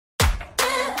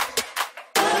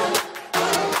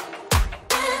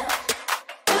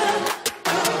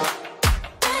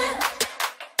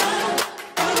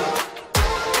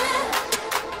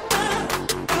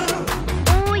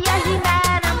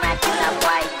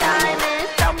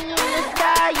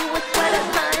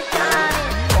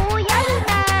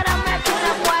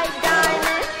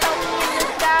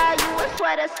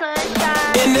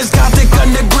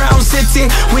city,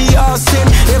 we all sin.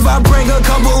 If I bring a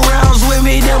couple rounds with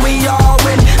me, then we all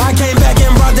win. I came back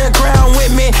and brought the crown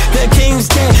with me. The king's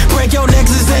dead. Break your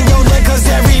nexus and your neck, cause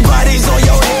everybody's on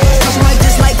your head.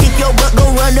 Just might kick your butt, go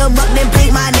run them up, then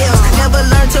paint my nails. Never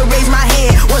learned to raise my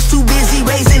hand, was too busy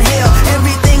raising hell.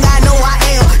 Everything I know I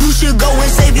am, you should go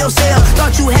and save yourself.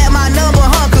 Thought you had my number,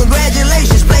 huh?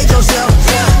 Congratulations, played yourself.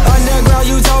 Underground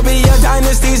utopia,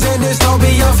 dynasties in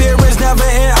dystopia. Fear is never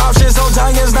an option, so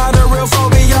time is not a real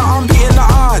phobia. I'm beating the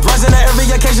odds, rising to every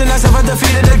occasion. That's ever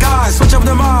defeated the gods. Switch up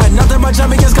the mind, nothing but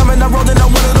champions coming. I'm rolling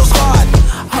up one of those squad.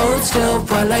 Hold still,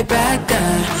 but like back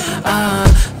then.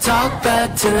 Talk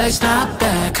back till I snap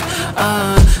back.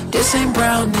 This ain't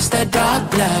brown, this that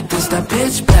dark black. This that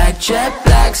pitch black, jet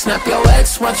black. Snap your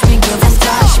ex, watch me give them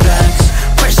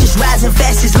flashbacks. Pressure's rising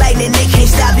fast as lightning, they can't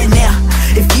stop it now.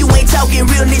 If you ain't talking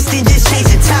realness, then just change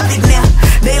the topic now.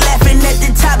 They laughing at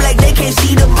the top like they can't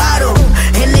see the bottom.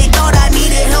 And they thought I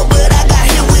needed help, but I got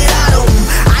hit without them.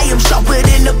 I am sharper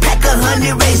than a pack of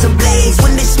 100 razor blades.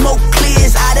 When the smoke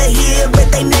clears out of here,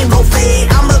 but they name gon' fade.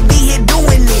 I'ma be here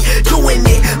doing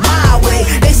it my way.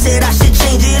 They said I should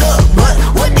change it up, but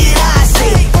what did I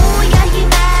say? Ooh, yeah, you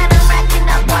mad, I'm racking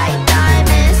up white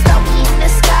diamonds. Throw me in the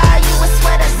sky, you would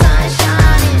swear the sun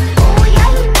shining. Ooh, yeah,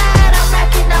 you mad, I'm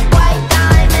racking up white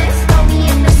diamonds. Throw me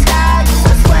in the sky, you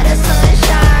would swear the sun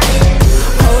shining.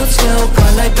 Hold still,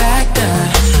 but like back then.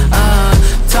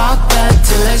 Talk back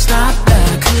till I snap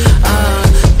back.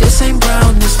 This ain't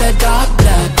brown, this that dark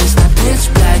black. This that pitch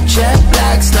black, jet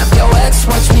black. Snap your ex,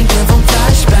 watch me give them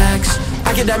flashbacks.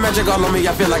 I get that magic all on me,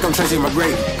 I feel like I'm Tracy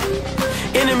McGrady.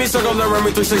 Enemy circle around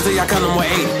me 360, I count them with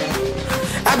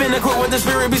 8. I've been equipped with the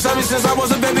spirit beside me since I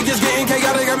was a baby. Just getting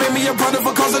chaotic, I made me a product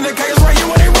for causing the chaos right here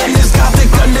when they ready. This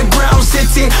gothic underground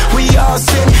city, we all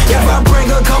sin. If I bring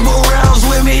a couple rounds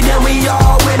with me, then we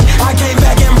all win. I came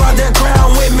back and brought the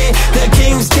crown with me. The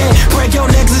king's dead. Break your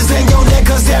nexus and your neck,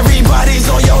 cause everybody's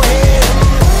on